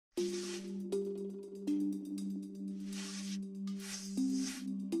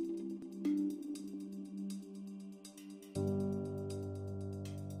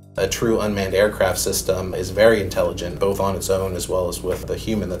A true unmanned aircraft system is very intelligent, both on its own as well as with the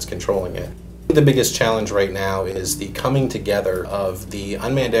human that's controlling it. The biggest challenge right now is the coming together of the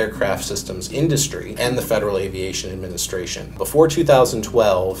unmanned aircraft systems industry and the Federal Aviation Administration. Before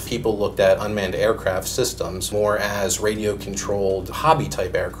 2012, people looked at unmanned aircraft systems more as radio-controlled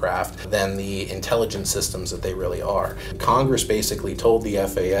hobby-type aircraft than the intelligent systems that they really are. Congress basically told the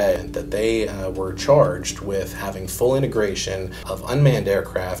FAA that they were charged with having full integration of unmanned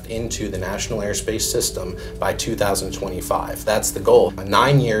aircraft into the National Airspace System by 2025. That's the goal.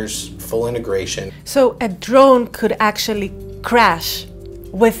 9 years, full integration. So a drone could actually crash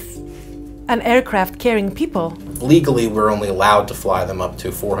with an aircraft carrying people? Legally, we're only allowed to fly them up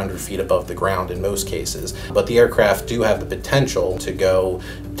to 400 feet above the ground in most cases, but the aircraft do have the potential to go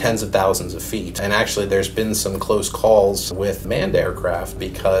tens of thousands of feet. And actually, there's been some close calls with manned aircraft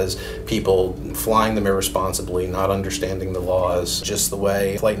because people flying them irresponsibly, not understanding the laws, just the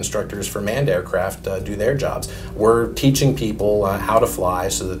way flight instructors for manned aircraft do their jobs. We're teaching people how to fly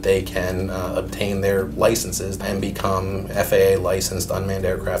so that they can obtain their licenses and become FAA licensed unmanned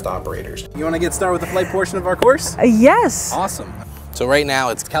aircraft operators. You want to get started with the flight portion of our course? Yes. Awesome. So right now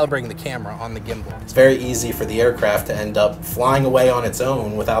it's calibrating the camera on the gimbal. It's very easy for the aircraft to end up flying away on its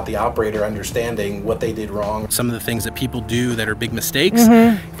own without the operator understanding what they did wrong. Some of the things that people do that are big mistakes,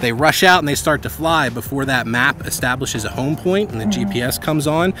 if they rush out and they start to fly before that map establishes a home point and the GPS comes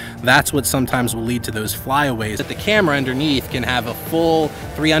on, that's what sometimes will lead to those flyaways. That the camera underneath can have a full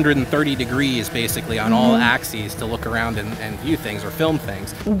 330 degrees basically on all axes to look around and view things or film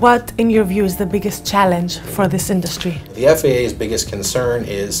things. What, in your view, is the biggest challenge for this industry? The FAA's biggest concern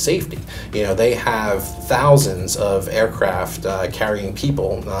is safety. You know, they have thousands of aircraft carrying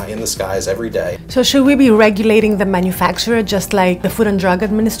people in the skies every day. So should we be regulating the manufacturer just like the Food and Drug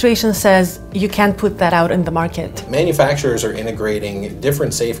Administration says you can't put that out in the market? Manufacturers are integrating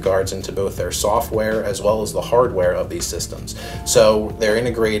different safeguards into both their software as well as the hardware of these systems. So they're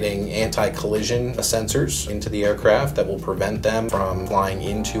integrating anti-collision sensors into the aircraft that will prevent them from flying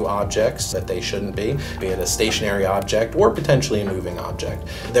into objects that they shouldn't be it a stationary object or potentially a moving object.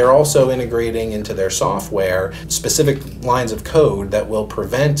 They're also integrating into their software specific lines of code that will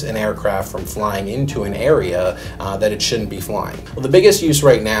prevent an aircraft from flying into an area that it shouldn't be flying. Well, the biggest use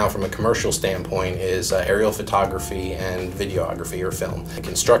right now from a commercial standpoint is aerial photography and videography or film. The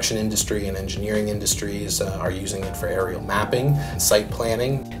construction industry and engineering industries are using it for aerial mapping and site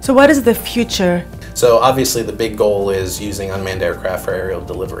planning. So what is the future? So obviously the big goal is using unmanned aircraft for aerial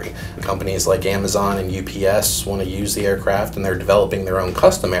delivery. Companies like Amazon and UPS want to use the aircraft and they're developing their own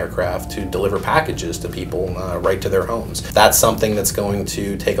custom aircraft to deliver packages to people right to their homes. That's something that's going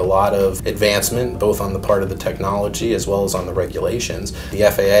to take a lot of advancement both on the part of the technology as well as on the regulations. The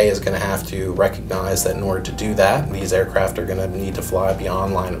FAA is going to have to recognize that in order to do that, these aircraft are going to need to fly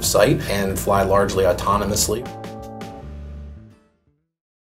beyond line of sight and fly largely autonomously.